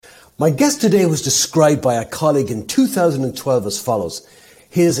My guest today was described by a colleague in 2012 as follows.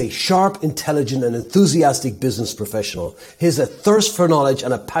 He is a sharp, intelligent and enthusiastic business professional. He has a thirst for knowledge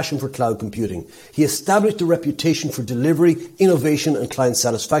and a passion for cloud computing. He established a reputation for delivery, innovation and client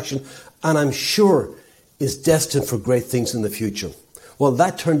satisfaction, and I'm sure is destined for great things in the future. Well,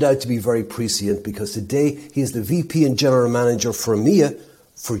 that turned out to be very prescient because today he is the VP and General Manager for EMEA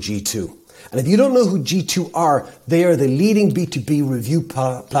for G2. And if you don't know who G2 are, they are the leading B2B review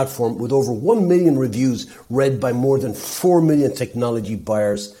platform with over 1 million reviews read by more than 4 million technology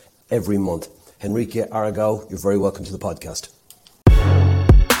buyers every month. Enrique Aragao, you're very welcome to the podcast.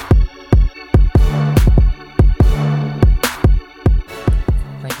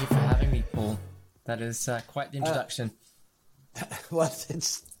 Thank you for having me, Paul. That is quite the introduction. Well,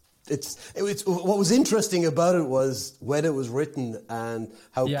 it was what was interesting about it was when it was written and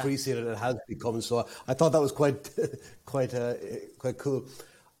how prescient it has become. So I thought that was quite cool.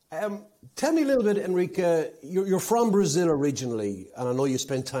 Tell me a little bit, Enrique. You're from Brazil originally, and I know you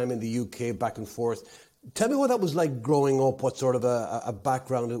spent time in the UK back and forth. Tell me what that was like growing up. What sort of a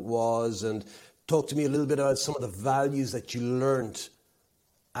background it was, and talk to me a little bit about some of the values that you learned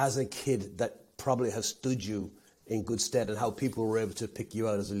as a kid that probably have stood you in good stead, and how people were able to pick you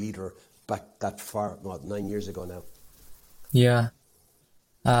out as a leader back that far, 9 years ago now. Yeah.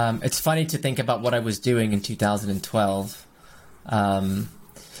 It's funny to think about what I was doing in 2012. But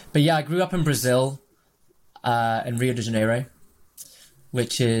yeah, I grew up in Brazil, in Rio de Janeiro,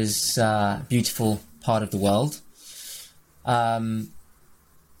 which is a beautiful part of the world. Upper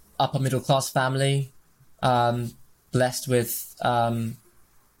middle class family, blessed with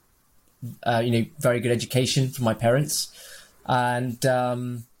very good education from my parents. And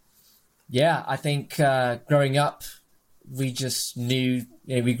I think growing up, we just knew,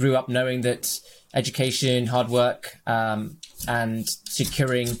 we grew up knowing that education, hard work, and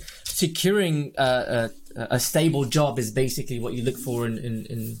securing a stable job is basically what you look for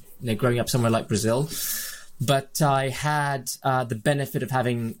in growing up somewhere like Brazil. But I had the benefit of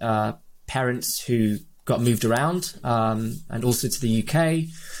having parents who got moved around, and also to the UK.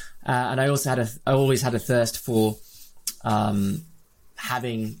 And I always had a thirst for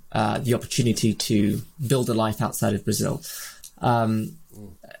having the opportunity to build a life outside of Brazil.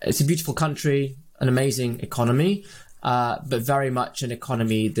 It's a beautiful country, an amazing economy, but very much an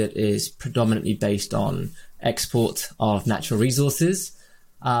economy that is predominantly based on export of natural resources.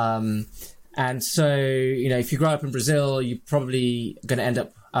 And so, if you grow up in Brazil, you're probably going to end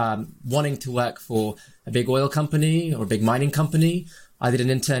up wanting to work for a big oil company or a big mining company. I did an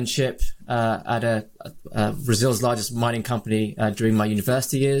internship at Brazil's largest mining company during my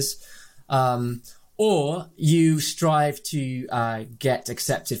university years. Or you strive to get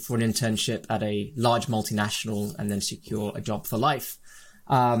accepted for an internship at a large multinational and then secure a job for life.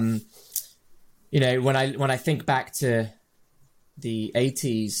 When I think back to the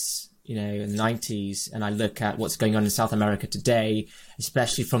 80s, and 90s, and I look at what's going on in South America today,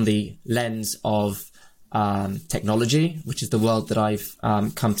 especially from the lens of technology, which is the world that I've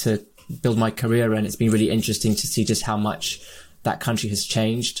come to build my career in. It's been really interesting to see just how much that country has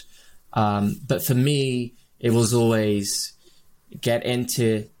changed. But for me, it was always get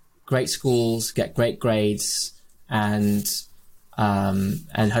into great schools, get great grades, and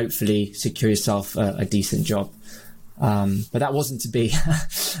hopefully secure yourself a decent job. But that wasn't to be.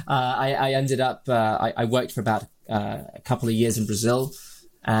 I ended up, I worked for about a couple of years in Brazil,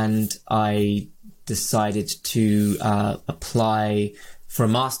 and I decided to apply for a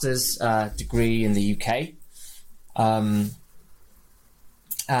master's degree in the UK. When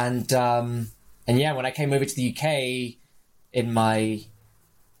I came over to the UK in my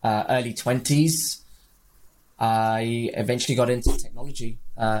early 20s, I eventually got into technology,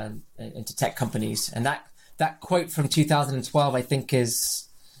 into tech companies. And that quote from 2012, I think is,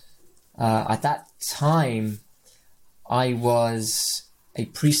 at that time, I was a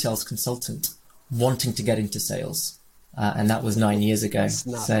pre-sales consultant wanting to get into sales. And that was 9 years ago.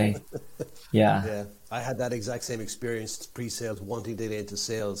 So, yeah. I had that exact same experience, pre-sales, wanting to get into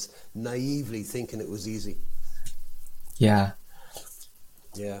sales, naively thinking it was easy. Yeah.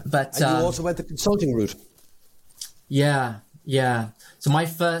 But and you also went the consulting route. Yeah. So my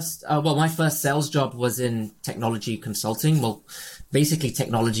first sales job was in technology consulting. Well, basically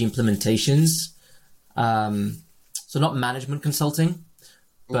technology implementations. So not management consulting,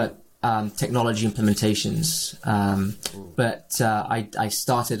 but technology implementations. But I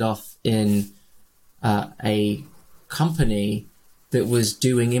started off in a company that was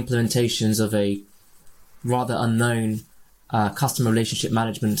doing implementations of a rather unknown customer relationship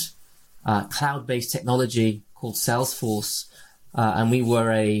management cloud-based technology called Salesforce. And we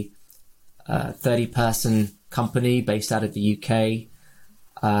were a 30-person company based out of the UK.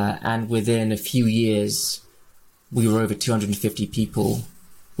 And within a few years, we were over 250 people,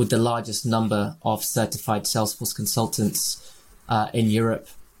 with the largest number of certified Salesforce consultants in Europe.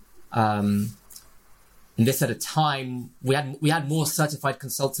 And this at a time we had more certified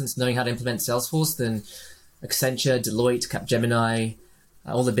consultants knowing how to implement Salesforce than Accenture, Deloitte, Capgemini,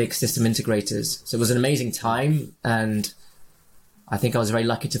 all the big system integrators. So it was an amazing time, and I think I was very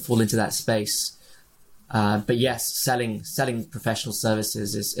lucky to fall into that space. But yes, selling professional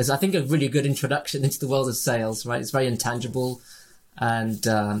services is I think a really good introduction into the world of sales, right? It's very intangible, and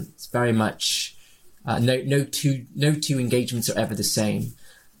it's very much no two engagements are ever the same.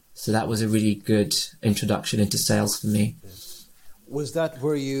 So that was a really good introduction into sales for me. Was that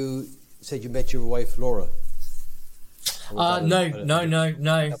where you said you met your wife, Laura?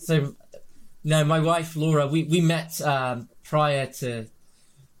 No. So, no, my wife, Laura, we met prior to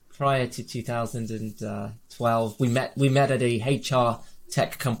 2012. We met at a HR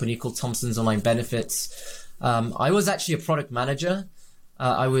tech company called Thompson's Online Benefits. I was actually a product manager.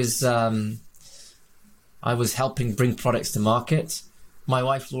 I was helping bring products to market. My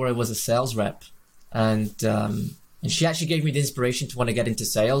wife, Laura, was a sales rep, and she actually gave me the inspiration to want to get into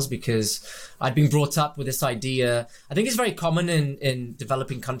sales, because I'd been brought up with this idea. I think it's very common in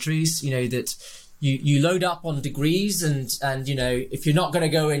developing countries, that you load up on degrees, and if you're not going to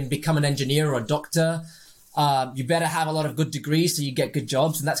go and become an engineer or a doctor, you better have a lot of good degrees so you get good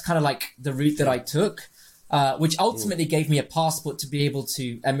jobs. And that's kind of like the route that I took, which ultimately gave me a passport to be able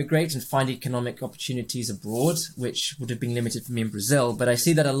to emigrate and find economic opportunities abroad, which would have been limited for me in Brazil. But I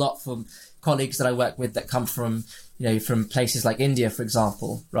see that a lot from colleagues that I work with that come from, from places like India, for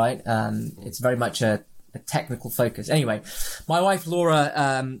example, right? It's very much a technical focus. Anyway, my wife,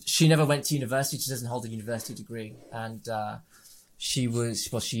 Laura, she never went to university. She doesn't hold a university degree. And she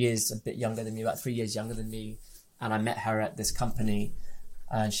is a bit younger than me, about 3 years younger than me. And I met her at this company,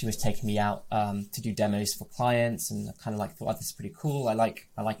 and she was taking me out to do demos for clients. And I kind of thought, oh, this is pretty cool. I like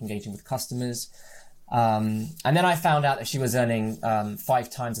engaging with customers. And then I found out that she was earning 5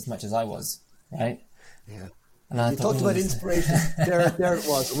 times as much as I was, right? Yeah. And I thought, talked about inspiration. there it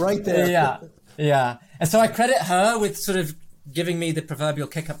was, right there. Yeah. And so I credit her with sort of giving me the proverbial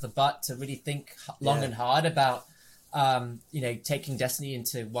kick up the butt to really think long and hard about, taking destiny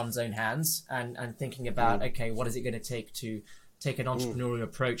into one's own hands, and thinking about, okay, what is it going to take to take an entrepreneurial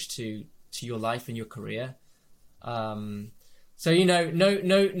approach to your life and your career? So,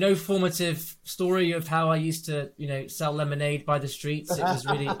 no formative story of how I used to, sell lemonade by the streets. It was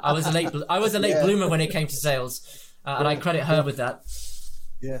really, I was a late bloomer when it came to sales, and I credit her with that.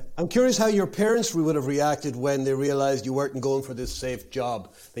 Yeah. I'm curious how your parents would have reacted when they realized you weren't going for this safe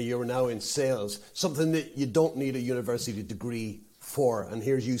job, that you were now in sales, something that you don't need a university degree for. And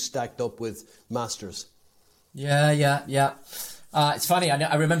here's you stacked up with masters. Yeah. It's funny.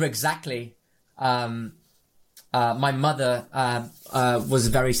 I remember exactly. My mother was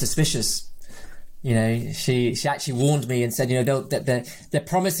very suspicious. She actually warned me and said, they're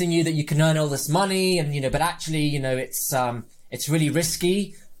promising you that you can earn all this money, and but actually, it's really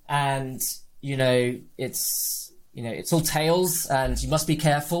risky, and it's all tails, and you must be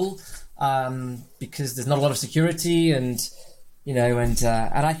careful because there's not a lot of security, and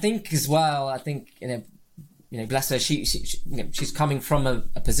I think as well. Bless her, she's coming from a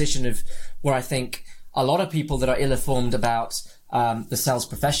position of where I think a lot of people that are ill-informed about the sales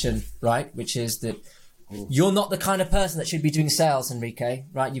profession, right? Which is that you're not the kind of person that should be doing sales, Enrique,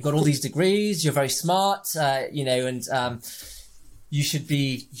 right? You've got all these degrees, you're very smart, and you should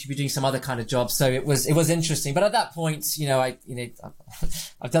be doing some other kind of job. So it was interesting. But at that point,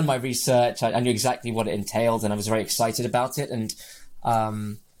 I've done my research. I knew exactly what it entailed, and I was very excited about it. And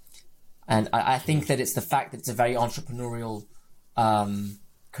I think that it's the fact that it's a very entrepreneurial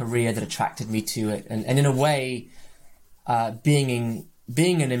career that attracted me to it. And in a way, being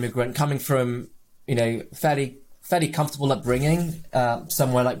an immigrant, coming from, fairly comfortable upbringing,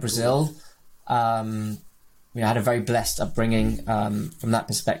 somewhere like Brazil, I had a very blessed upbringing from that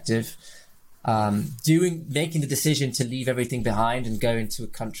perspective. Making the decision to leave everything behind and go into a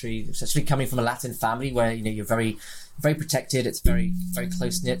country, especially coming from a Latin family where you're very, very protected. It's very, very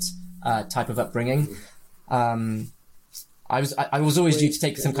close knit type of upbringing. I was always due to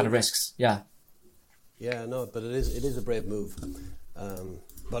take some kind of risks. Yeah. Yeah, no, but it is a brave move,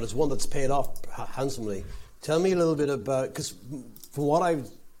 but it's one that's paid off handsomely. Tell me a little bit about, because from what I've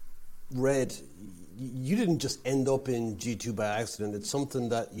read, you didn't just end up in G2 by accident. It's something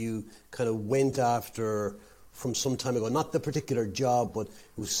that you kind of went after from some time ago. Not the particular job, but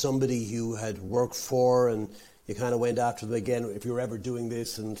it was somebody you had worked for, and you kind of went after them again. If you were ever doing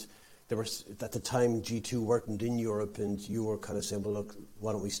this, and there was at the time G2 weren't in Europe, and you were kind of saying, well, look,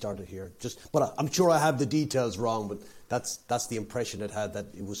 why don't we start it here? But I'm sure I have the details wrong, but that's the impression it had, that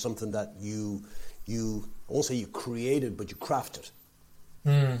it was something that you I won't say you created, but you crafted.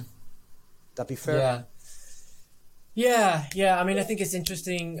 That be fair? Yeah. I mean, I think it's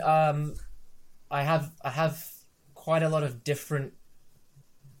interesting. I have quite a lot of different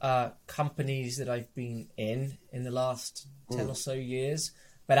companies that I've been in the last 10 or so years,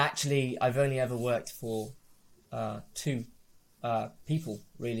 but actually I've only ever worked for two people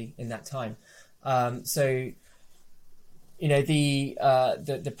really in that time. So you know, the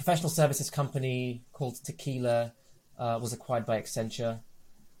professional services company called Tequila was acquired by Accenture,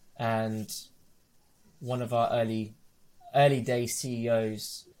 and one of our early day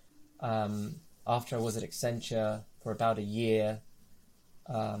CEOs, after I was at Accenture for about a year,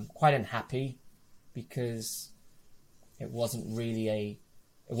 quite unhappy because it wasn't really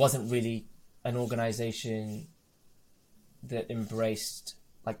an organization that embraced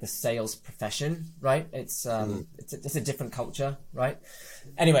like the sales profession, right? It's a different culture, right?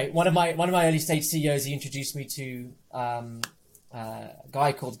 Anyway, one of my early stage CEOs, he introduced me to a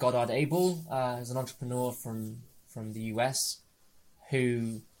guy called Goddard Abel, who's an entrepreneur from the US,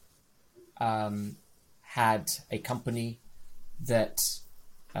 who had a company that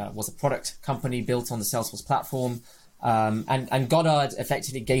was a product company built on the Salesforce platform, and Goddard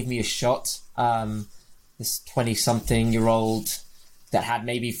effectively gave me a shot. This 20-something-year-old that had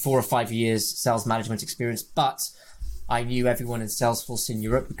maybe 4 or 5 years sales management experience, but I knew everyone in Salesforce in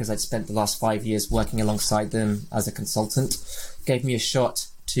Europe because I'd spent the last 5 years working alongside them as a consultant. Gave me a shot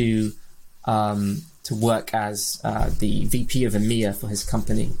to work as the VP of EMEA for his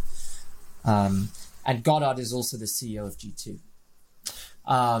company. And Goddard is also the CEO of G2.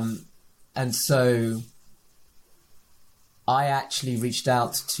 And so I actually reached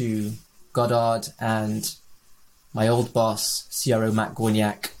out to Goddard and my old boss, CRO Matt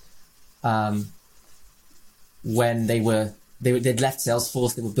Gorniak, when they'd left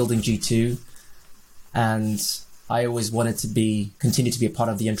Salesforce, they were building G2, and I always wanted to continue to be a part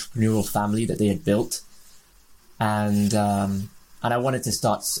of the entrepreneurial family that they had built, and I wanted to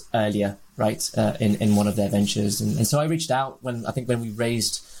start earlier, right, in one of their ventures, and so I reached out when we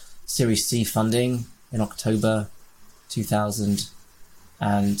raised Series C funding in October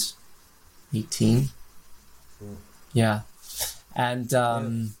 2018. Yeah. And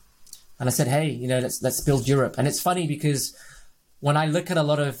I said, hey, you know, let's build Europe. And it's funny because when I look at a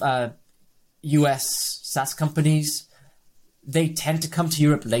lot of US SaaS companies, they tend to come to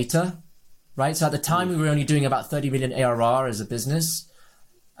Europe later, right? So at the time we were only doing about 30 million ARR as a business.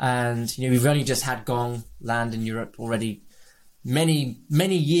 And, you know, we've only just had Gong land in Europe already many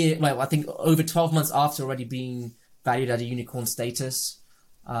years. Well, I think over 12 months after already being valued at a unicorn status.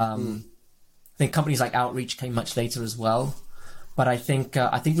 I think companies like Outreach came much later as well, but I think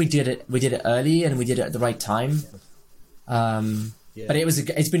we did it early and we did it at the right time. But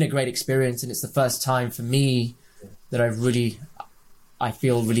it's been a great experience, and it's the first time for me that I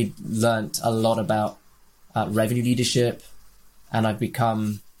feel really learnt a lot about revenue leadership, and I've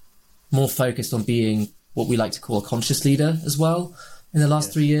become more focused on being what we like to call a conscious leader as well in the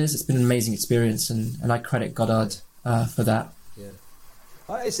last 3 years. It's been an amazing experience, and I credit Goddard for that. Yeah.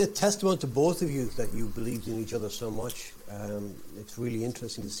 It's a testament to both of you that you believed in each other so much. It's really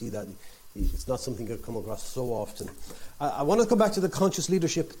interesting to see that. It's not something you come across so often. I want to go back to the conscious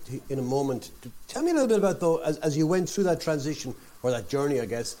leadership in a moment. Tell me a little bit about, though, as you went through that transition, or that journey, I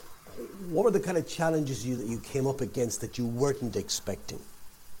guess, what were the kind of challenges that you came up against that you weren't expecting?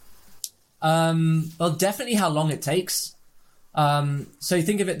 Well, definitely how long it takes. So you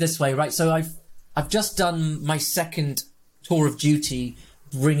think of it this way, right? So I've just done my second tour of duty,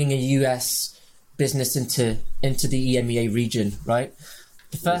 bringing a US business into the EMEA region, right?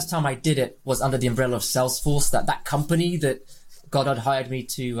 The first time I did it was under the umbrella of Salesforce, that company that Goddard hired me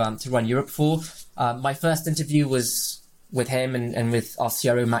to run Europe for. My first interview was with him and with our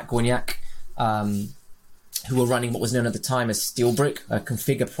CRO, Matt Gorniak, who were running what was known at the time as SteelBrick, a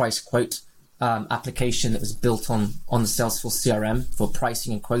configure price quote application that was built on the Salesforce CRM for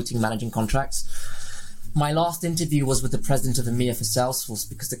pricing and quoting, managing contracts. My last interview was with the president of EMEA for Salesforce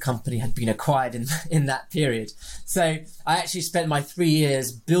because the company had been acquired in that period. So I actually spent my 3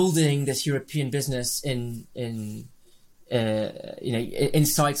 years building this European business inside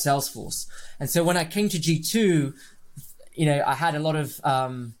Salesforce. And so when I came to G2, you know, I had a lot of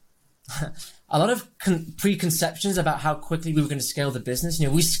preconceptions about how quickly we were going to scale the business. You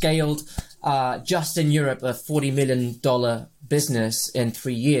know, we scaled just in Europe a $40 million business in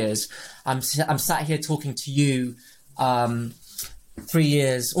 3 years. I'm sat here talking to you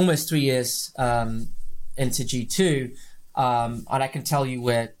almost 3 years into G2, and I can tell you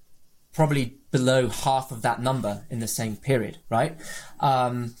we're probably below half of that number in the same period, right?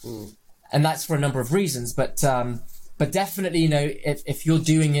 And that's for a number of reasons, but definitely, you know, if you're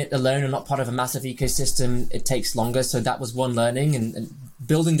doing it alone and not part of a massive ecosystem, it takes longer. So that was one learning, and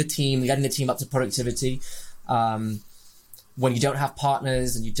building the team, getting the team up to productivity. When you don't have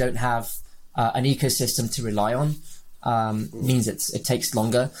partners and you don't have an ecosystem to rely on, means it takes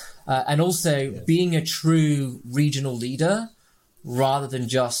longer. And also being a true regional leader rather than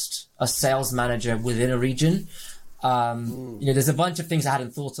just a sales manager within a region. You know, there's a bunch of things I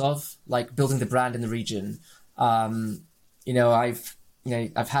hadn't thought of, like building the brand in the region. You know, I've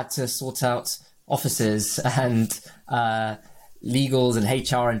had to sort out offices and legals and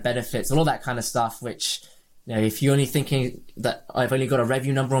HR and benefits and all that kind of stuff, which, you know, if you're only thinking that I've only got a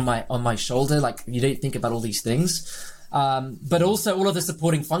revenue number on my shoulder, like you don't think about all these things. But also all of the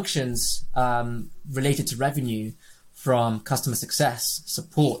supporting functions related to revenue, from customer success,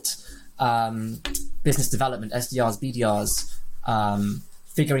 support, business development, SDRs, BDRs,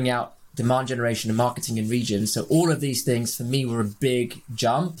 figuring out demand generation and marketing in regions. So all of these things for me were a big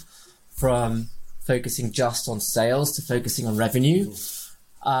jump from focusing just on sales to focusing on revenue,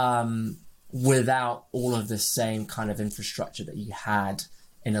 without all of the same kind of infrastructure that you had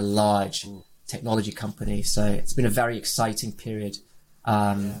in a large technology company. So it's been a very exciting period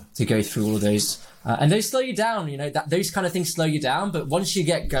to go through all of those. And those slow you down, you know, those kind of things slow you down. But once you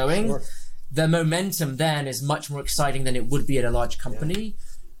get going, the momentum then is much more exciting than it would be at a large company,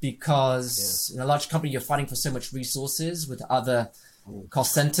 because in a large company, you're fighting for so much resources with other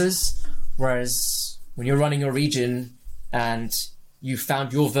cost centers. Whereas when you're running your region and you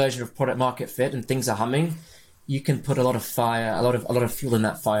found your version of product market fit and things are humming, you can put a lot of fire, a lot of fuel in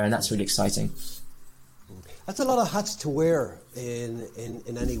that fire. And that's really exciting. That's a lot of hats to wear in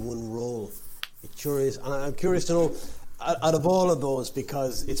any one role. It sure is. And I'm curious to know, out of all of those,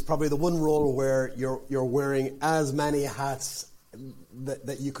 because it's probably the one role where you're wearing as many hats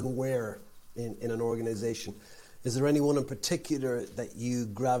that you can wear in an organization. Is there anyone in particular that you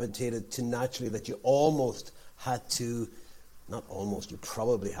gravitated to naturally, that you almost had to, not almost, you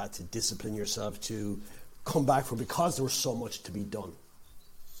probably had to discipline yourself to come back from, because there was so much to be done?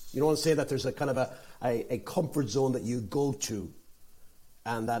 You don't want to say that there's a kind of a comfort zone that you go to,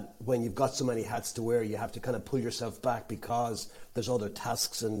 and that when you've got so many hats to wear, you have to kind of pull yourself back because there's other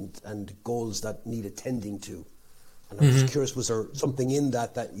tasks and goals that need attending to. And I'm just curious, was there something in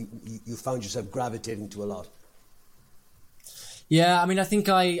that you found yourself gravitating to a lot? Yeah, I mean, I think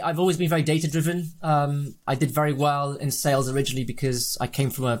I've always been very data-driven. I did very well in sales originally because I came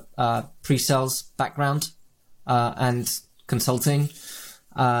from a pre-sales background and consulting.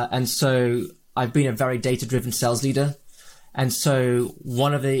 And so I've been a very data-driven sales leader. And so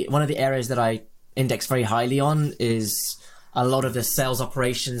one of the areas that I index very highly on is a lot of the sales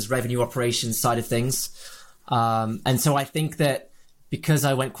operations, revenue operations side of things. And so I think that because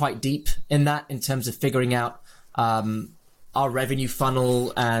I went quite deep in that in terms of figuring out our revenue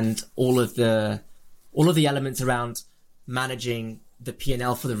funnel and all of the elements around managing the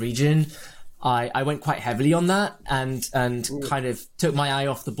P&L for the region, I went quite heavily on that and kind of took my eye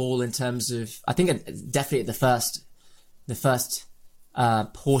off the ball in terms of, I think definitely at the first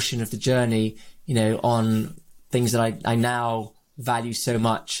portion of the journey, you know, on things that I now value so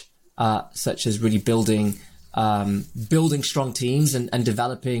much, such as really building strong teams and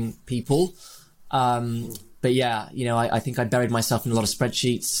developing people. But yeah, you know, I think I buried myself in a lot of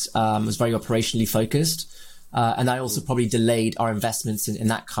spreadsheets, was very operationally focused. And I also probably delayed our investments in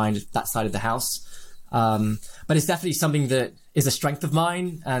that side of the house. But it's definitely something that is a strength of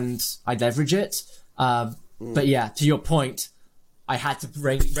mine and I leverage it. But yeah, to your point, I had to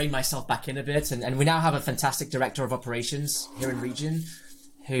rein myself back in a bit. And we now have a fantastic director of operations here in region,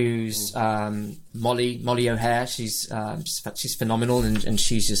 who's Molly O'Hare. She's phenomenal, and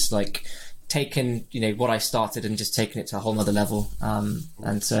she's just like taken, you know, what I started and just taken it to a whole nother level.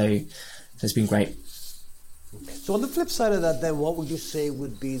 And so it's been great. So on the flip side of that, then, what would you say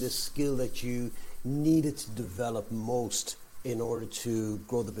would be the skill that you needed to develop most in order to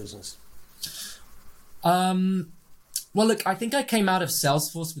grow the business? Well, look, I think I came out of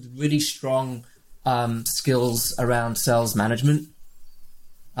Salesforce with really strong skills around sales management.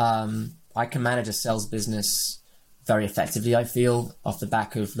 I can manage a sales business very effectively, I feel, off the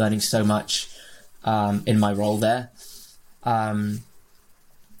back of learning so much in my role there.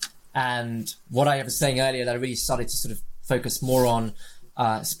 And what I was saying earlier that I really started to sort of focus more on,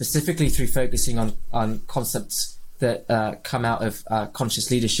 specifically through focusing on concepts that come out of conscious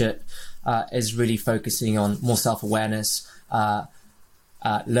leadership, is really focusing on more self-awareness,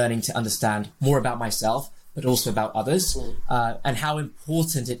 learning to understand more about myself, but also about others, and how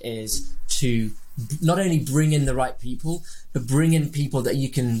important it is to not only bring in the right people, but bring in people that you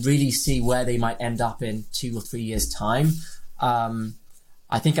can really see where they might end up in 2 or 3 years' time.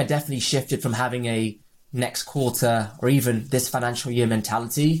 I think I definitely shifted from having a next quarter or even this financial year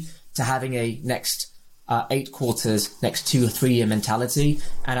mentality to having a next 8 quarters, next 2 or 3 year mentality.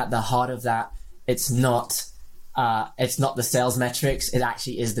 And at the heart of that, it's not the sales metrics. It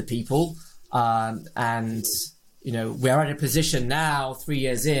actually is the people. And, you know, we're at a position now, 3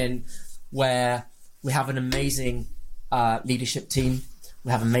 years in, where we have an amazing leadership team.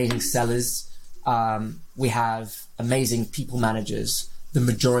 We have amazing sellers. We have amazing people managers, the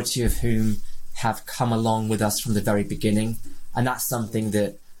majority of whom have come along with us from the very beginning. And that's something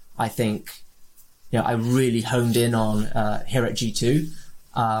that I think, you know, I really honed in on here at G2.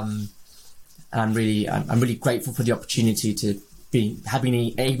 And I'm really grateful for the opportunity to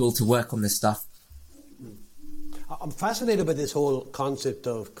having able to work on this stuff. I'm fascinated by this whole concept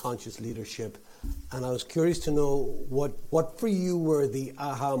of conscious leadership, and I was curious to know what for you were the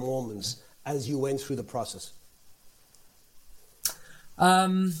aha moments as you went through the process.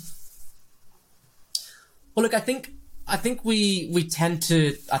 Well, look, I think we tend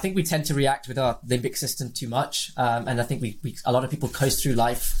to react with our limbic system too much, and I think a lot of people coast through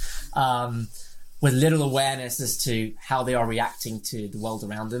life with little awareness as to how they are reacting to the world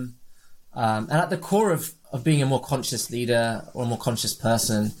around them. And at the core of being a more conscious leader or a more conscious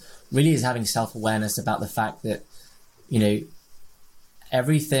person really is having self-awareness about the fact that, you know,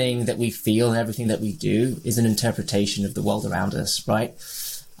 everything that we feel and everything that we do is an interpretation of the world around us, right?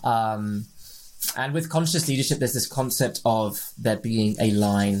 And with conscious leadership, there's this concept of there being a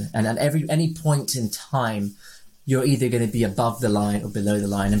line, and at any point in time, you're either going to be above the line or below the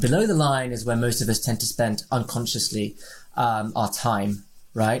line. And below the line is where most of us tend to spend unconsciously our time,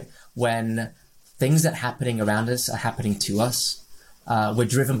 right? When things that are happening around us are happening to us. We're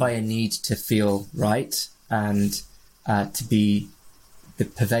driven by a need to feel right and to be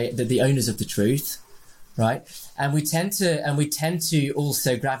the owners of the truth, right? And we tend to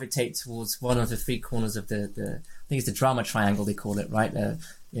also gravitate towards one of the 3 corners of the I think it's the drama triangle they call it, right? You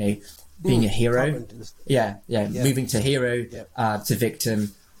know, being a hero, moving to hero, to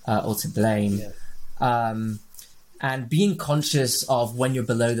victim, or to blame. And being conscious of when you're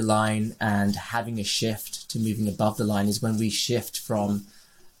below the line and having a shift to moving above the line is when we shift from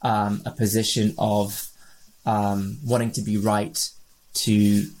a position of wanting to be right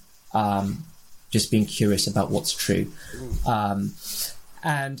to just being curious about what's true.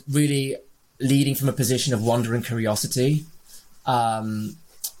 And really leading from a position of wonder and curiosity,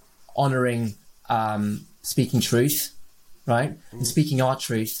 honoring speaking truth, right? And speaking our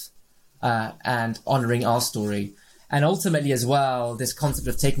truth, and honoring our story. And ultimately as well, this concept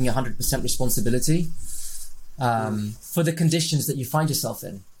of taking 100% responsibility for the conditions that you find yourself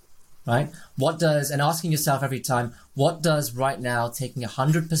in, right? And asking yourself every time, what does right now taking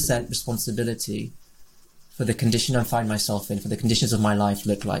 100% responsibility for the condition I find myself in, for the conditions of my life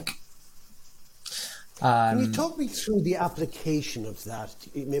look like? Can you talk me through the application of that?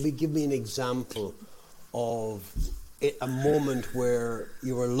 Maybe give me an example of a moment where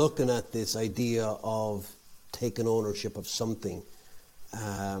you were looking at this idea of taking ownership of something.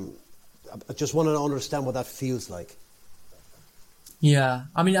 I just wanted to understand what that feels like. Yeah,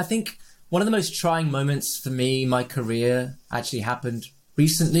 I mean, I think one of the most trying moments for me in my career actually happened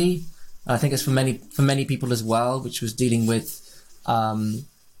recently. I think it's for many people as well, which was dealing with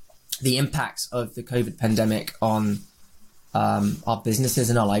the impacts of the COVID pandemic on our businesses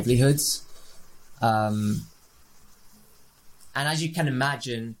and our livelihoods. And as you can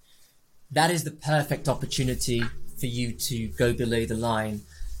imagine, that is the perfect opportunity for you to go below the line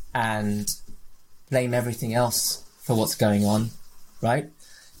and blame everything else for what's going on, right?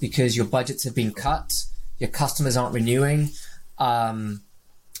 Because your budgets have been cut, your customers aren't renewing, demand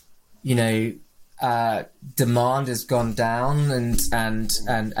has gone down,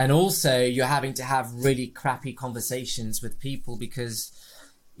 and also you're having to have really crappy conversations with people because,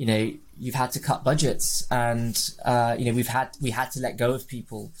 you know, you've had to cut budgets, and we had to let go of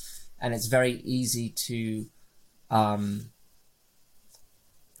people, and it's very easy to to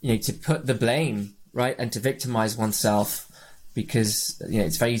put the blame, right, and to victimize oneself, because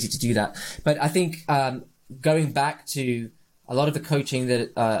it's very easy to do that. But I think going back to a lot of the coaching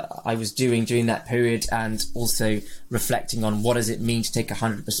that I was doing during that period, and also reflecting on what does it mean to take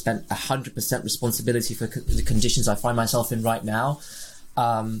 100% responsibility for the conditions I find myself in right now.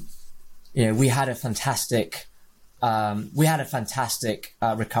 We had a fantastic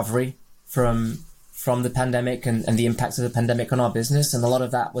recovery from from the pandemic and the impacts of the pandemic on our business. And a lot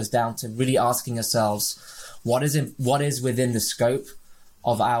of that was down to really asking ourselves, what is within the scope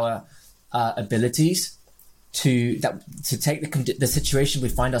of our abilities to take the situation we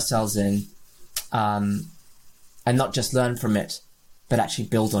find ourselves in, and not just learn from it, but actually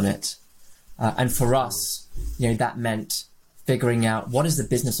build on it. And for us, that meant figuring out what is the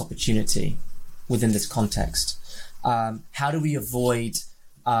business opportunity within this context. How do we avoid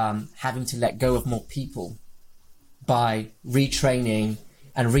having to let go of more people by retraining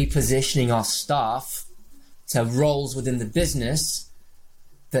and repositioning our staff to roles within the business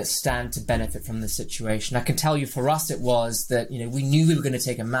that stand to benefit from the situation? I can tell you, for us, it was that we knew we were going to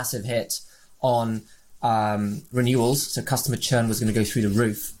take a massive hit on renewals, so customer churn was going to go through the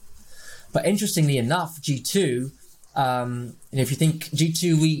roof. But interestingly enough, G2, if you think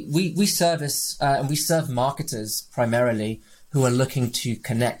G2, we service and we serve marketers primarily who are looking to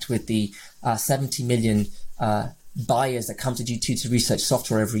connect with the 70 million buyers that come to G2 to research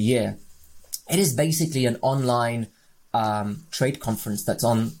software every year. It is basically an online trade conference that's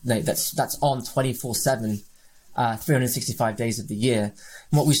on 24/7, 365 days of the year.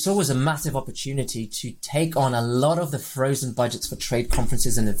 And what we saw was a massive opportunity to take on a lot of the frozen budgets for trade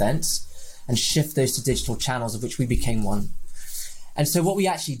conferences and events and shift those to digital channels, of which we became one. And so what we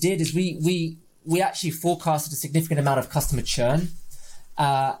actually did is we actually forecasted a significant amount of customer churn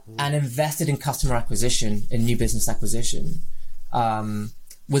and invested in customer acquisition, in new business acquisition,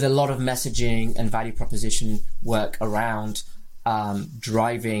 with a lot of messaging and value proposition work around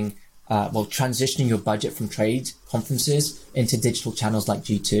transitioning your budget from trade conferences into digital channels like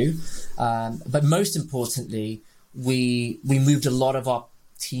G2. But most importantly, we moved a lot of our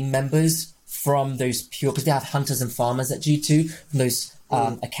team members from those because they have hunters and farmers at G2, from those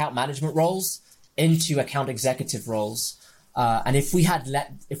account management roles into account executive roles. And if we had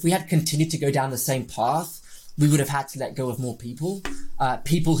continued to go down the same path, we would have had to let go of more people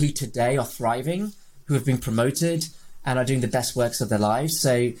who today are thriving, who have been promoted and are doing the best works of their lives.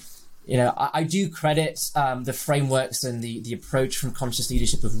 So, I do credit the frameworks and the approach from conscious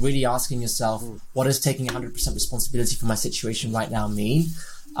leadership of really asking yourself, what does taking 100% responsibility for my situation right now mean,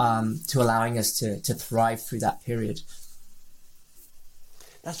 to allowing us to thrive through that period.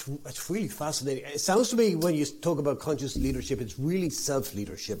 That's really fascinating. It sounds to me, when you talk about conscious leadership, it's really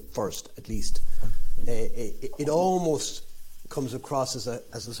self-leadership first, at least. It almost comes across as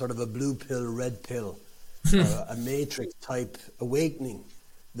a sort of a blue pill, red pill, a matrix type awakening,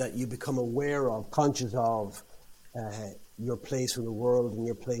 that you become aware of, conscious of your place in the world and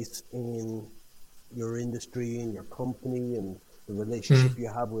your place in your industry and your company and the relationship you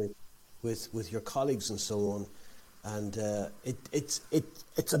have with your colleagues and so on. And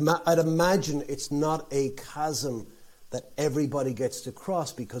I'd imagine it's not a chasm that everybody gets to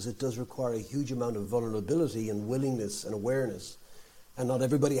cross, because it does require a huge amount of vulnerability and willingness and awareness. And not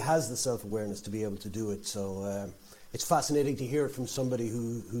everybody has the self-awareness to be able to do it. So it's fascinating to hear it from somebody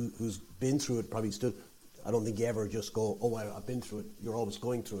who's been through it, probably stood. I don't think you ever just go, oh, I've been through it. You're always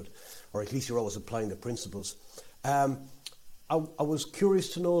going through it, or at least you're always applying the principles. I was curious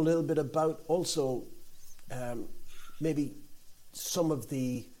to know a little bit about also maybe some of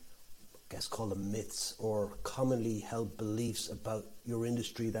the, I guess, call them myths or commonly held beliefs about your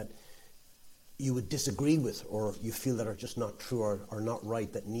industry that you would disagree with, or you feel that are just not true or not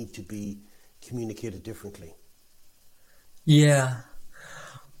right, that need to be communicated differently. Yeah.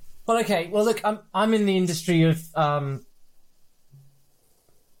 Well, okay. Well, look, I'm in the industry of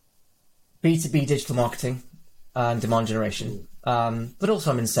B2B digital marketing and demand generation, but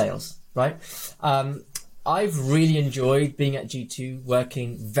also I'm in sales, right? I've really enjoyed being at G2,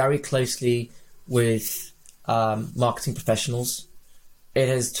 working very closely with marketing professionals. It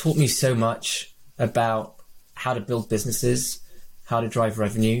has taught me so much about how to build businesses, how to drive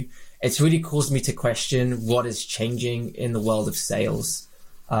revenue. It's really caused me to question what is changing in the world of sales,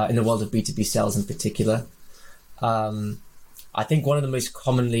 in the world of B2B sales in particular. I think one of the most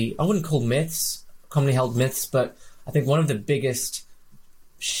commonly, I wouldn't call myths, commonly held myths, but I think one of the biggest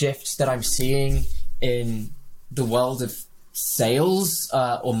shifts that I'm seeing in the world of sales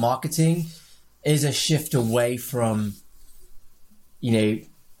or marketing is a shift away from,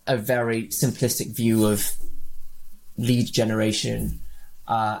 a very simplistic view of lead generation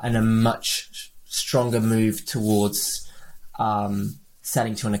and a much stronger move towards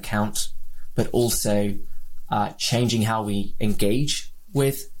selling to an account, but also changing how we engage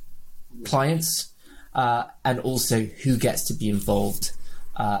with clients and also who gets to be involved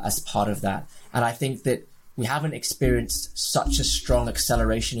as part of that. And I think that we haven't experienced such a strong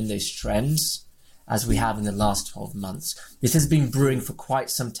acceleration in those trends as we have in the last 12 months. This has been brewing for quite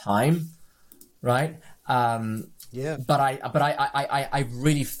some time, right? Yeah. But I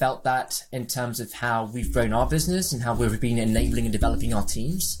really felt that in terms of how we've grown our business and how we've been enabling and developing our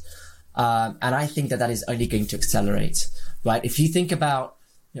teams. And I think that is only going to accelerate, right? If you think about,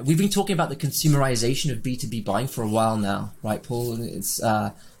 we've been talking about the consumerization of B2B buying for a while now, right, Paul? It's,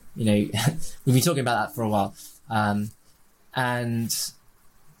 we've been talking about that for a while. And,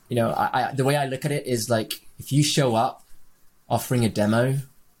 the way I look at it is like, if you show up offering a demo,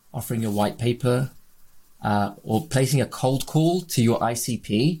 offering a white paper, or placing a cold call to your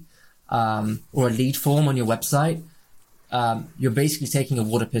ICP, or a lead form on your website, you're basically taking a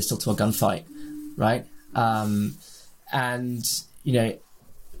water pistol to a gunfight, right?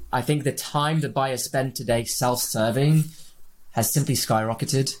 I think the time that buyers spend today self-serving has simply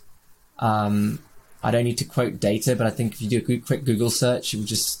skyrocketed. I don't need to quote data, but I think if you do a quick Google search, you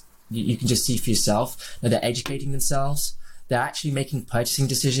can just see for yourself that they're educating themselves. They're actually making purchasing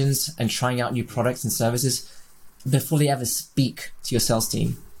decisions and trying out new products and services before they ever speak to your sales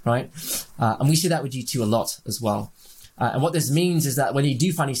team, right? And we see that with G2 a lot as well. And what this means is that when you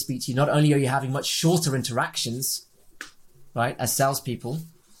do finally speak to you, not only are you having much shorter interactions, right, as salespeople,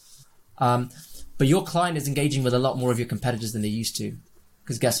 but your client is engaging with a lot more of your competitors than they used to.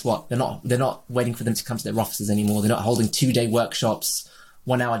 Because guess what? They're not waiting for them to come to their offices anymore. They're not holding 2-day workshops,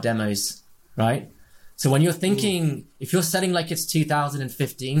 1-hour demos, right? So when you're thinking, if you're selling like it's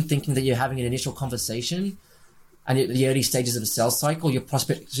 2015, thinking that you're having an initial conversation and at the early stages of a sales cycle, your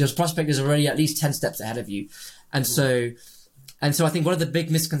prospect is already at least 10 steps ahead of you. And so I think one of the big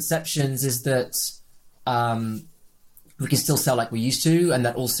misconceptions is that we can still sell like we used to, and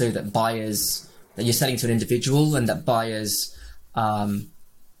that also that that you're selling to an individual, and that buyers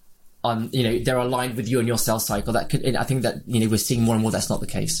they're aligned with you and your sales cycle. I think that we're seeing more and more that's not the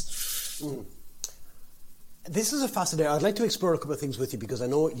case. This is a fascinating. I'd like to explore a couple of things with you, because I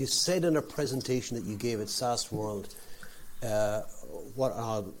know you said in a presentation that you gave at SaaS World, what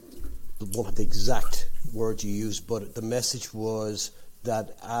won't have the exact words you used, but the message was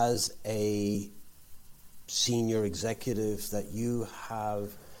that as a senior executive, that you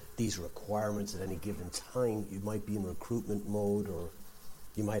have these requirements at any given time. You might be in recruitment mode, or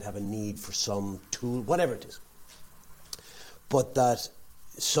you might have a need for some tool, whatever it is. But that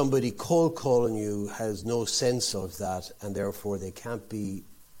somebody cold calling you has no sense of that, and therefore they can't be,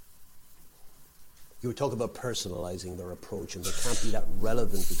 you were talking about personalizing their approach, and they can't be that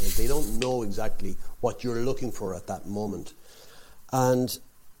relevant because they don't know exactly what you're looking for at that moment. And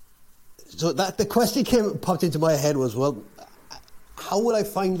so that the question popped into my head was, well, how would I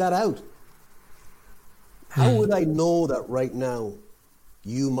find that out? How would I know that right now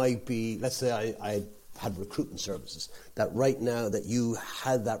you might be, let's say I had recruitment services, that right now that you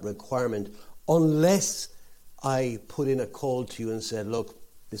had that requirement, unless I put in a call to you and said, look,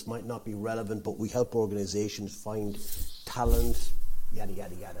 this might not be relevant, but we help organizations find talent, yada,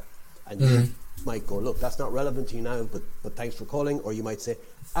 yada, yada. And you might go, look, that's not relevant to you now, but thanks for calling. Or you might say,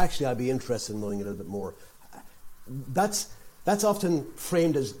 actually, I'd be interested in knowing a little bit more. That's often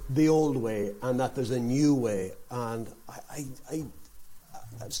framed as the old way, and that there's a new way. And I'm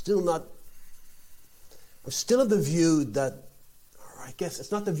still of the view that, or I guess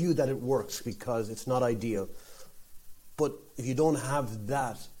it's not the view that it works, because it's not ideal. But if you don't have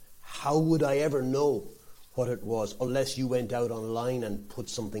that, how would I ever know what it was, unless you went out online and put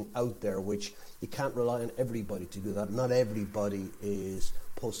something out there, which you can't rely on everybody to do that. Not everybody is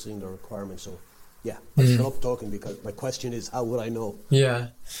posting the requirements. So yeah, I'll shut up talking, because my question is, how would I know?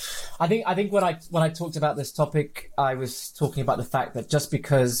 Yeah. I think when I talked about this topic, I was talking about the fact that just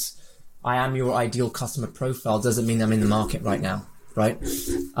because I am your ideal customer profile doesn't mean I'm in the market right now, right?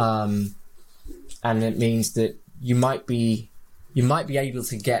 And it means that you might be able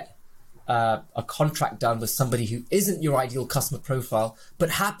to get a contract done with somebody who isn't your ideal customer profile, but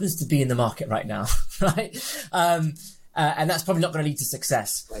happens to be in the market right now, right? And that's probably not going to lead to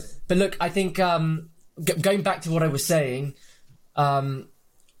success. Right. But look, I think going back to what I was saying,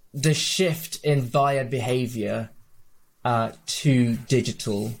 the shift in buyer behavior to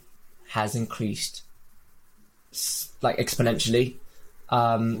digital has increased like exponentially.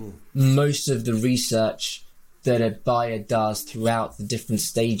 Most of the research that a buyer does throughout the different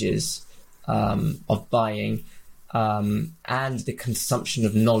stages of buying and the consumption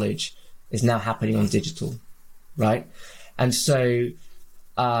of knowledge is now happening on digital, right? And so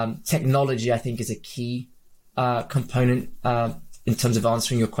technology, I think, is a key component in terms of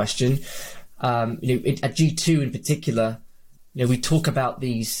answering your question. At G2 in particular, we talk about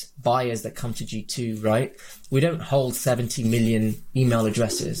these buyers that come to G2, right? We don't hold 70 million email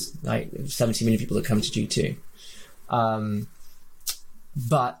addresses, right? 70 million people that come to G2.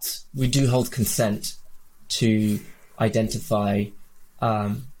 but we do hold consent to identify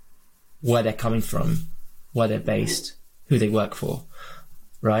where they're coming from, where they're based, who they work for,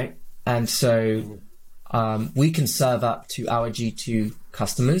 right? And so we can serve up to our G2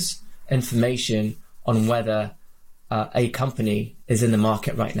 customers information on whether a company is in the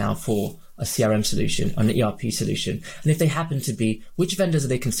market right now for a CRM solution, an ERP solution. And if they happen to be, which vendors are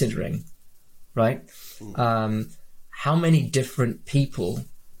they considering, right? How many different people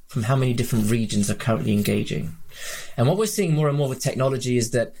from how many different regions are currently engaging? And what we're seeing more and more with technology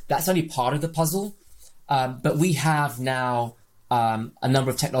is that that's only part of the puzzle. But we have now a number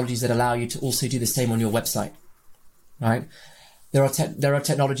of technologies that allow you to also do the same on your website, right? There are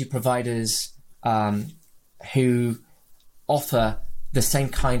technology providers who offer the same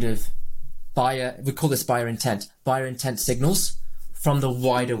kind of we call this buyer intent signals from the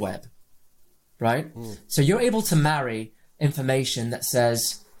wider web, right? So you're able to marry information that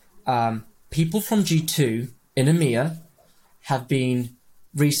says people from G2 in EMEA have been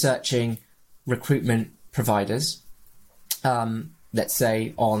researching recruitment providers, let's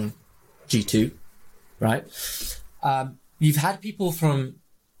say on G2, right? You've had people from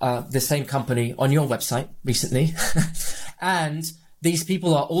the same company on your website recently, and these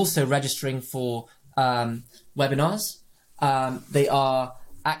people are also registering for webinars. They are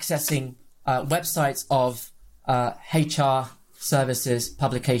accessing websites of HR services,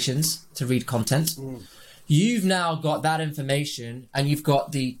 publications to read content. You've now got that information, and you've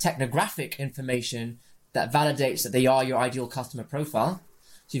got the technographic information that validates that they are your ideal customer profile.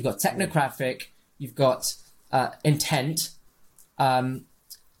 So you've got technographic, you've got intent.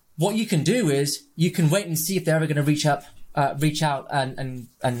 What you can do is you can wait and see if they're ever going to reach out and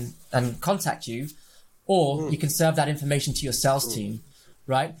contact you, or you can serve that information to your sales team,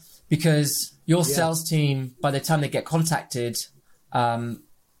 right? Because your sales team, by the time they get contacted,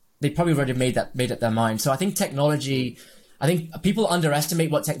 they probably already made up their mind. So I think people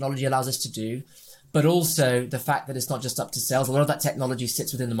underestimate what technology allows us to do, but also the fact that it's not just up to sales. A lot of that technology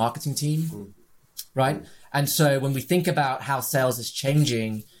sits within the marketing team, right? And so when we think about how sales is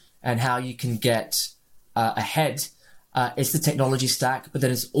changing and how you can get ahead, it's the technology stack, but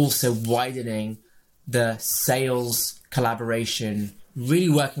then it's also widening the sales collaboration, really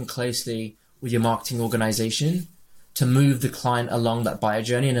working closely with your marketing organization to move the client along that buyer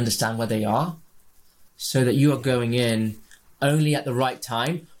journey and understand where they are, so that you are going in only at the right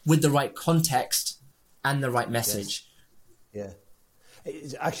time with the right context and the right message. Yes.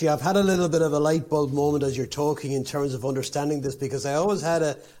 Yeah. Actually, I've had a little bit of a light bulb moment as you're talking in terms of understanding this, because I always had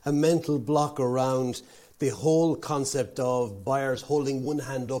a mental block around the whole concept of buyers holding one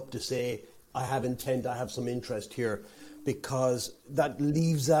hand up to say, I have intent, I have some interest here, because that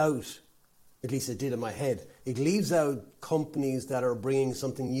leaves out, at least it did in my head, it leaves out companies that are bringing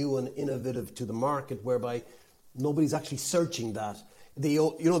something new and innovative to the market, whereby nobody's actually searching that. The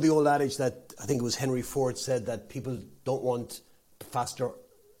old adage that I think it was Henry Ford said, that people don't want faster.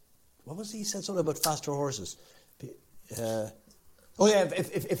 What was he said? Something about faster horses. Here's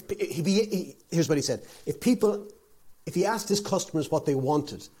what he said. If he asked his customers what they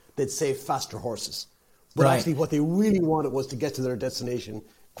wanted, they'd say faster horses. But actually what they really wanted was to get to their destination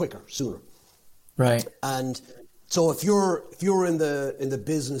quicker, sooner. Right. And so if you're in the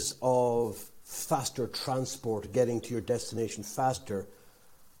business of faster transport, getting to your destination faster,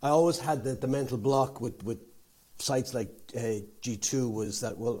 I always had the mental block with sites like G2 was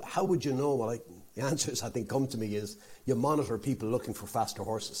that, well, how would you know? Well, the answers I think come to me is you monitor people looking for faster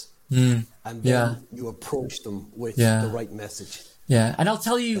horses, and then you approach them with the right message. Yeah, and I'll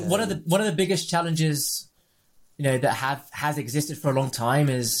tell you one of the biggest challenges, that has existed for a long time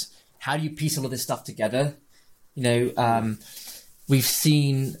is how do you piece all of this stuff together? We've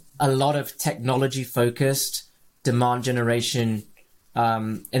seen a lot of technology focused demand generation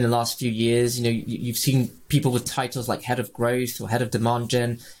in the last few years. You've seen people with titles like head of growth or head of demand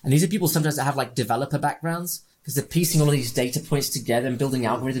gen, and these are people sometimes that have like developer backgrounds, because they're piecing all of these data points together and building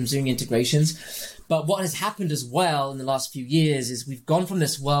algorithms, doing integrations. But what has happened as well in the last few years is we've gone from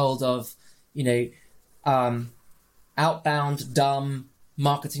this world of, outbound, dumb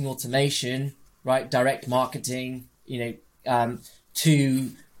marketing automation, right? Direct marketing,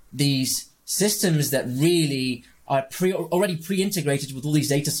 to these systems that really are already pre-integrated with all these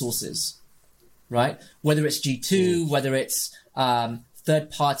data sources, right? Whether it's G2, whether it's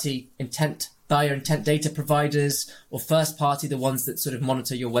third-party buyer intent data providers, or first-party, the ones that sort of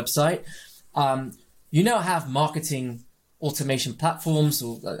monitor your website. You now have marketing automation platforms,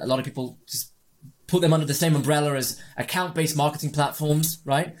 or a lot of people just put them under the same umbrella as account-based marketing platforms,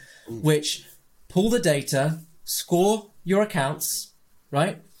 right? Which pull the data, score your accounts,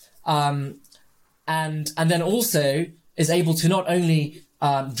 right? And then also is able to not only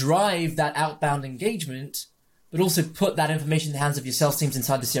drive that outbound engagement, but also put that information in the hands of your sales teams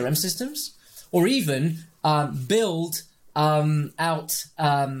inside the CRM systems, or even build out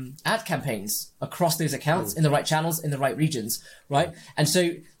ad campaigns across those accounts in the right channels, in the right regions, right? And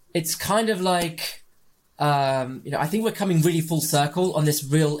so it's kind of like, I think we're coming really full circle on this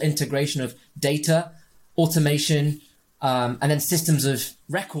real integration of data, automation, and then systems of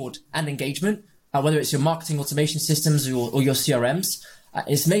record and engagement, whether it's your marketing automation systems or your CRMs.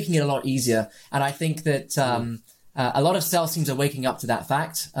 It's making it a lot easier. And I think that a lot of sales teams are waking up to that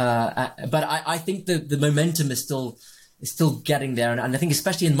fact. But I think the momentum is still getting there. And I think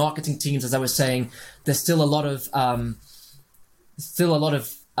especially in marketing teams, as I was saying, there's still a lot of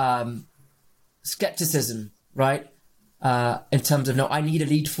skepticism, right? In terms of, no, I need a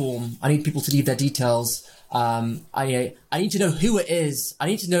lead form. I need people to leave their details. I need to know who it is. I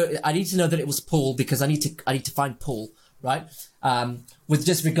need to know that it was Paul, because I need to find Paul, right? With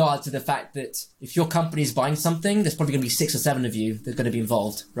just regard to the fact that if your company is buying something, there's probably going to be 6 or 7 of you that are going to be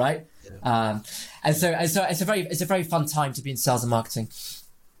involved, right? Yeah. And so it's a very fun time to be in sales and marketing.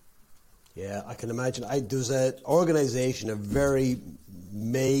 Yeah, I can imagine. There's an organization, a very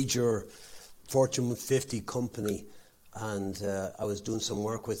major Fortune 50 company, and I was doing some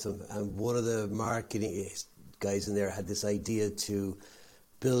work with them, and one of the marketing guys in there had this idea to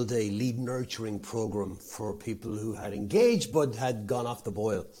build a lead nurturing program for people who had engaged but had gone off the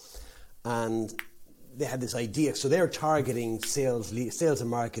boil. And they had this idea. So they're targeting sales and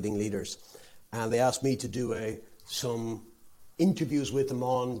marketing leaders. And they asked me to do some interviews with them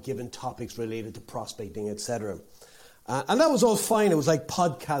on given topics related to prospecting, etc. And that was all fine. It was like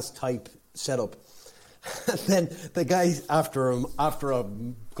podcast type setup. And then the guy, after a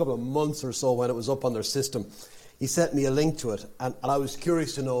couple of months or so, when it was up on their system, he sent me a link to it, and I was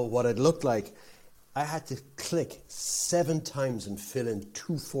curious to know what it looked like. I had to click 7 times and fill in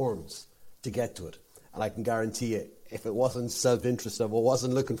 2 forms to get to it. And I can guarantee you, if it wasn't self-interest, if I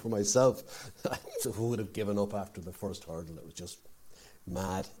wasn't looking for myself, I would have given up after the first hurdle. It was just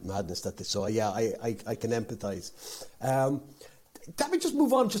madness that they saw. Yeah, I can empathise. Let me just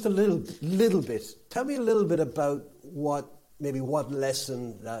move on just a little bit. Tell me a little bit about what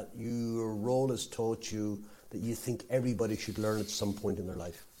lesson that your role has taught you that you think everybody should learn at some point in their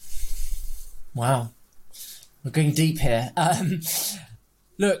life. Wow. We're going deep here.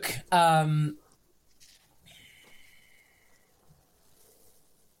 Look, I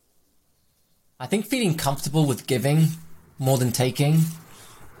think feeling comfortable with giving more than taking.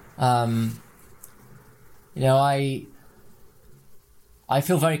 I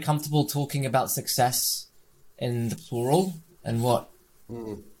feel very comfortable talking about success in the plural and what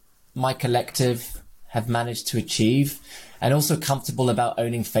my collective have managed to achieve, and also comfortable about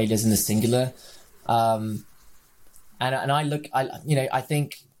owning failures in the singular. And I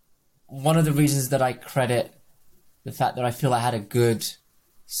think one of the reasons that I credit the fact that I feel I had a good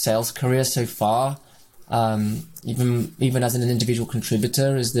sales career so far, even as an individual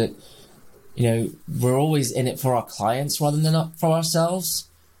contributor, is that, we're always in it for our clients rather than for ourselves.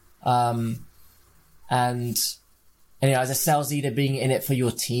 And as a sales leader, being in it for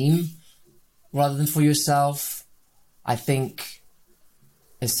your team rather than for yourself, I think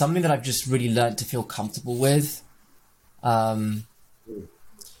is something that I've just really learned to feel comfortable with. And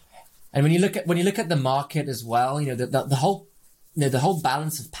when you look at the market as well, the whole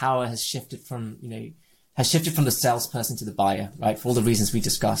balance of power has shifted from the salesperson to the buyer, right? For all the reasons we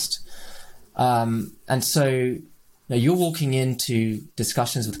discussed. And so you're walking into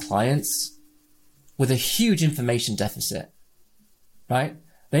discussions with clients with a huge information deficit, right?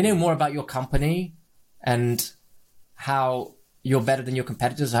 They know more about your company and how you're better than your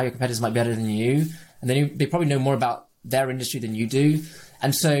competitors, how your competitors might be better than you. And they probably know more about their industry than you do.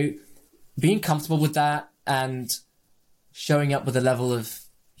 And so being comfortable with that and showing up with a level of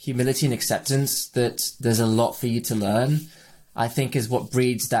humility and acceptance that there's a lot for you to learn, I think is what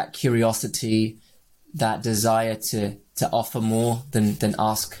breeds that curiosity, that desire to offer more than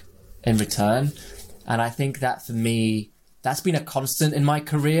ask in return. And I think that for me, that's been a constant in my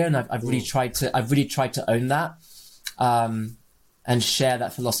career, and I've really tried to own that, and share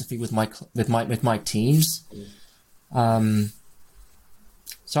that philosophy with my teams.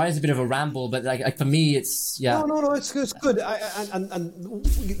 Sorry, it's a bit of a ramble, but like for me, it's yeah. No, it's good. And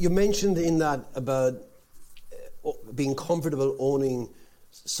you mentioned in that about being comfortable owning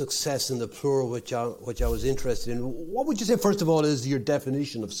success in the plural, which I was interested in. What would you say, first of all, is your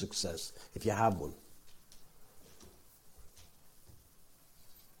definition of success, if you have one?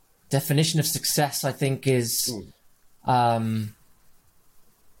 Definition of success, I think, is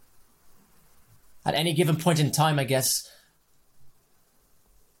at any given point in time, I guess,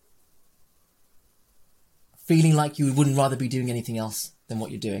 feeling like you wouldn't rather be doing anything else than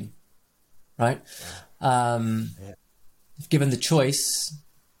what you're doing, right? If given the choice,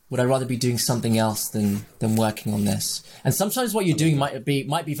 would I rather be doing something else than working on this? And sometimes what you're doing might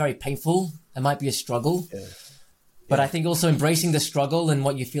be very painful. It might be a struggle. Yeah. But I think also embracing the struggle and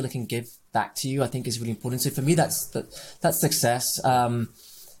what you feel it can give back to you, I think is really important. So for me, that's success. And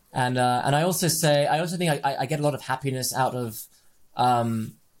I also think I get a lot of happiness out of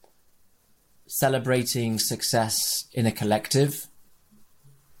celebrating success in a collective.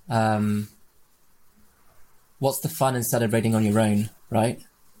 What's the fun in celebrating on your own, right?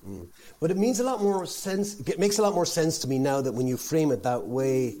 But it means a lot more sense. It makes a lot more sense to me now that when you frame it that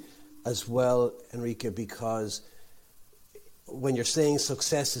way as well, Enrique, because when you're saying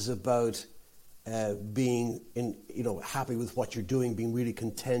success is about being happy with what you're doing, being really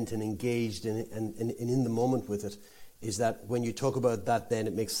content and engaged and in the moment with it, is that when you talk about that, then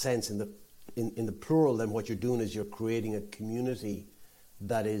it makes sense in the plural. Then what you're doing is you're creating a community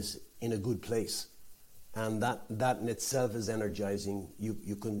that is in a good place. And that in itself is energizing.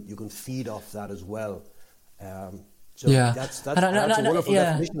 You can feed off that as well. That's a wonderful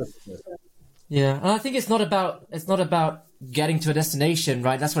definition of success. Yeah, and I think it's not about getting to a destination,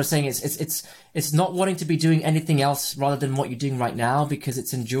 right? That's what I'm saying. It's not wanting to be doing anything else rather than what you're doing right now, because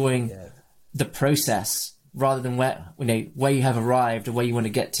it's enjoying the process rather than where you have arrived or where you want to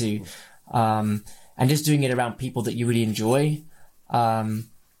get to, and just doing it around people that you really enjoy. I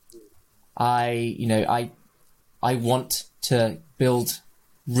want to build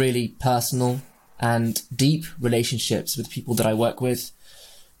really personal and deep relationships with people that I work with,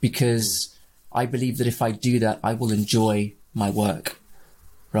 because I believe that if I do that, I will enjoy my work,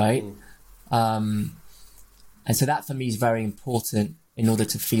 right? And so that for me is very important in order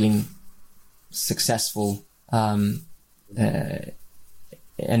to feeling successful and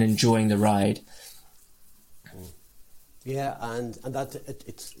enjoying the ride. Yeah, and that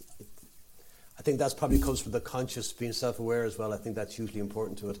I think that's probably comes from the conscious being self-aware as well. I think that's hugely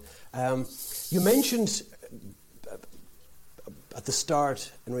important to it. You mentioned at the start,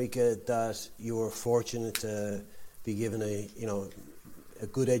 Enrique, that you were fortunate to be given a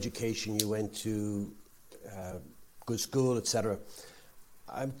good education. You went to good school, etc.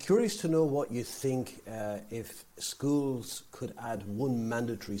 I'm curious to know what you think if schools could add one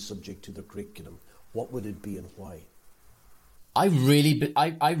mandatory subject to the curriculum, what would it be and why? I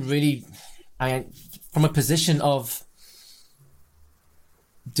from a position of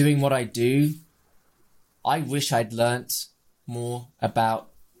doing what I do, I wish I'd learnt more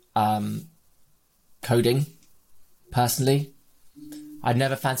about coding. Personally, I'd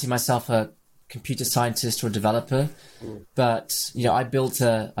never fancied myself a computer scientist or a developer, but I built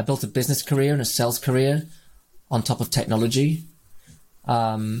a business career and a sales career on top of technology,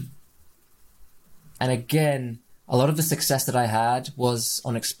 and again, a lot of the success that I had was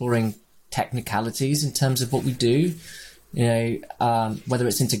on exploring technicalities in terms of what we do, whether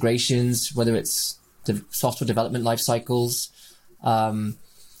it's integrations, whether it's the software development life cycles. I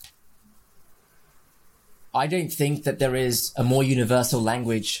don't think that there is a more universal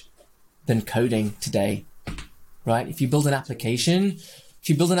language than coding today, right? If you build an application,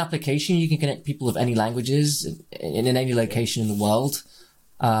 you can connect people of any languages in any location in the world.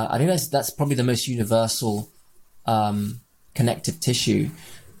 I think that's probably the most universal connective tissue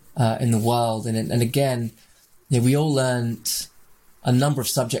in the world. And again, we all learned a number of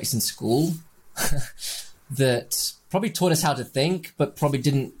subjects in school that probably taught us how to think, but probably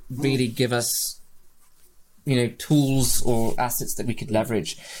didn't really give us, tools or assets that we could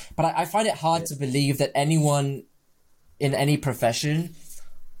leverage. But I find it hard to believe that anyone in any profession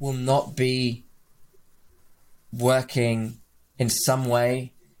will not be working in some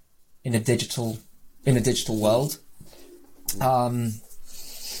way in a digital world.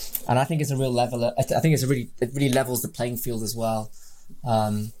 And I think it's a real level. I think it really levels the playing field as well.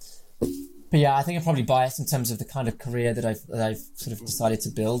 But yeah, I think I'm probably biased in terms of the kind of career that I've sort of decided to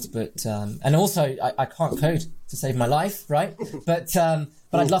build. But and also I can't code to save my life, right? But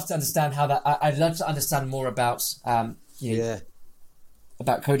I'd love to understand how that. I'd love to understand more about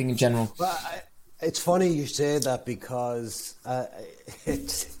about coding in general. Well, it's funny you say that because I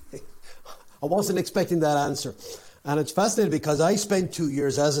wasn't expecting that answer. And it's fascinating because I spent 2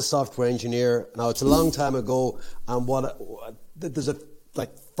 years as a software engineer. Now, it's a long time ago. And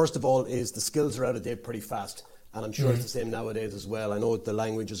first of all, is the skills are out of date pretty fast. And I'm sure it's the same nowadays as well. I know the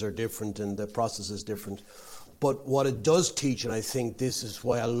languages are different and the process is different. But what it does teach, and I think this is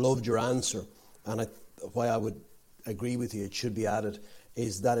why I loved your answer, and why I would agree with you, it should be added,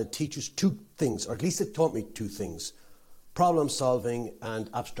 is that it teaches two things, or at least it taught me two things: problem solving and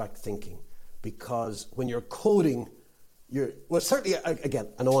abstract thinking. Because when you're coding, certainly, again,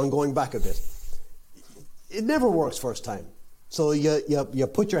 I know I'm going back a bit, it never works first time. So you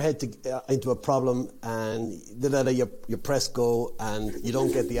put your head into a problem and you press go and you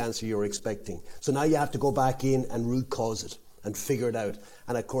don't get the answer you were expecting. So now you have to go back in and root cause it and figure it out.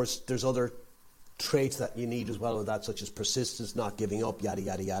 And of course, there's other traits that you need as well with that, such as persistence, not giving up, yada,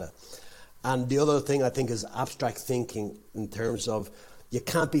 yada, yada. And the other thing I think is abstract thinking, in terms of you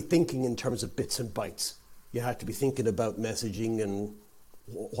can't be thinking in terms of bits and bytes. You have to be thinking about messaging and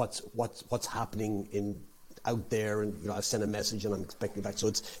what's happening out there, and I send a message and I'm expecting back. So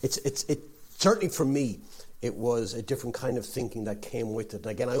it's certainly for me, it was a different kind of thinking that came with it.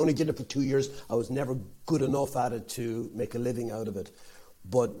 Again, I only did it for 2 years. I was never good enough at it to make a living out of it,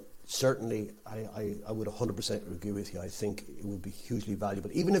 but certainly I would 100% agree with you. I think it would be hugely valuable,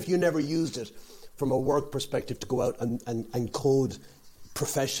 even if you never used it from a work perspective, to go out and code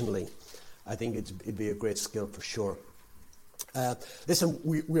professionally. I think it'd be a great skill for sure. Listen,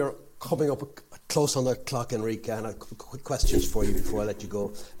 we are coming up close on the clock, Enrique, and I have quick questions for you before I let you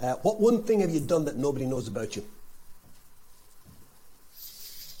go. What one thing have you done that nobody knows about you?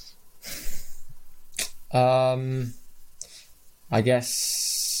 I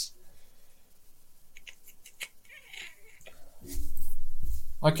guess.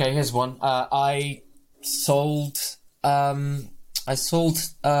 Okay, here's one. I sold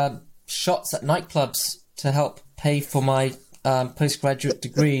shots at nightclubs to help pay for my postgraduate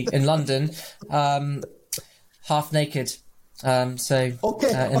degree in London, half naked. In my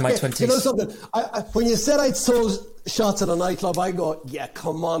 20s. You know something? When you said I'd sold shots at a nightclub, I go, yeah,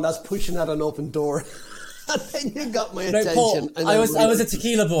 come on, that's pushing at an open door. And then you got my attention. Paul, I was a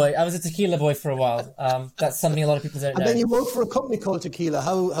tequila boy. I was a tequila boy for a while. That's something a lot of people don't know. And then you worked for a company called Tequila.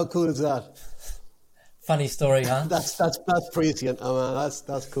 How cool is that? Funny story, huh? That's prescient. Oh, man,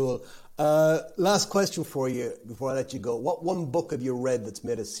 that's cool. Last question for you before I let you go. What one book have you read that's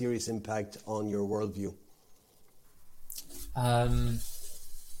made a serious impact on your worldview? I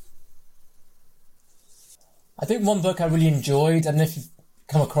think one book I really enjoyed, I don't know if you've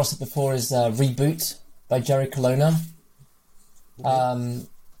come across it before, is Reboot by Jerry Colonna. Okay.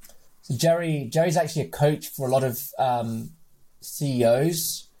 So Jerry's actually a coach for a lot of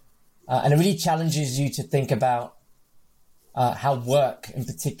CEOs, and it really challenges you to think about how work in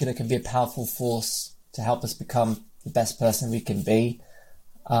particular can be a powerful force to help us become the best person we can be.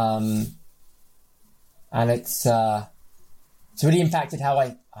 And it's really impacted how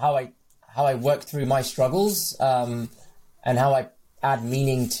I work through my struggles, and how I add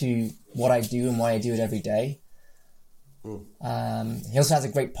meaning to what I do and why I do it every day. He also has a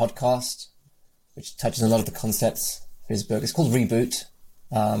great podcast which touches on a lot of the concepts of his book. It's called Reboot.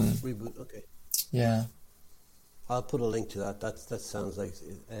 Reboot, okay. Yeah. I'll put a link to that. That sounds like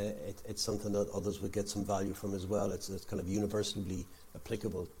it's something that others would get some value from as well. It's kind of universally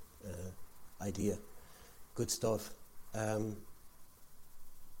applicable idea. Good stuff.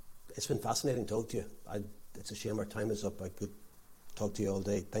 It's been fascinating to talk to you. It's a shame our time is up. I could talk to you all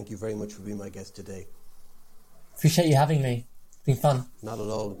day. Thank you very much for being my guest today. Appreciate you having me. It's been fun. Not at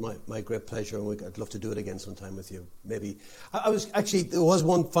all. My great pleasure, and I'd love to do it again sometime with you. Maybe. I was actually, there was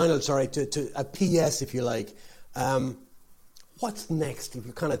one final, to a PS, if you like. What's next? If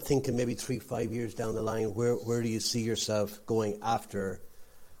you're kind of thinking maybe 3-5 years down the line, where do you see yourself going after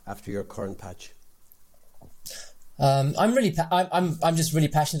your current patch? I'm just really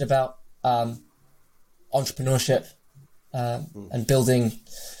passionate about entrepreneurship and building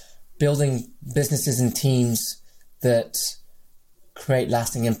businesses and teams that create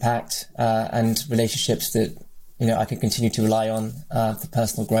lasting impact and relationships that I can continue to rely on for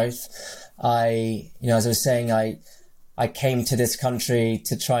personal growth. As I was saying, I came to this country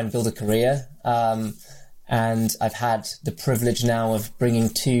to try and build a career, and I've had the privilege now of bringing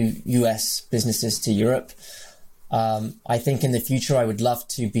 2 US businesses to Europe. I think in the future I would love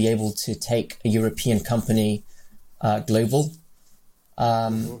to be able to take a European company global.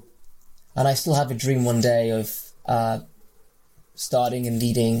 And I still have a dream one day of starting and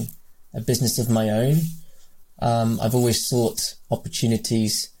leading a business of my own. I've always sought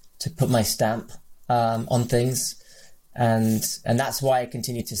opportunities to put my stamp on things, and that's why I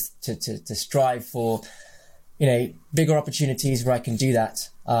continue to strive for bigger opportunities where I can do that.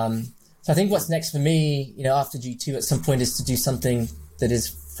 So I think what's next for me, after G2 at some point, is to do something that is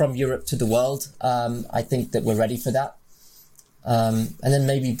from Europe to the world. I think that we're ready for that, and then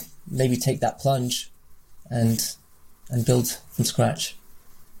maybe take that plunge and build from scratch.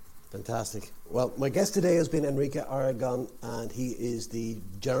 Fantastic. Well, my guest today has been Enrique Aragon, and he is the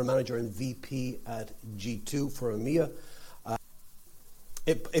General Manager and VP at G2 for EMEA.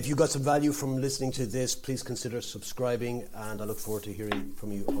 If you got some value from listening to this, please consider subscribing, and I look forward to hearing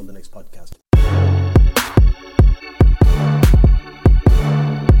from you on the next podcast.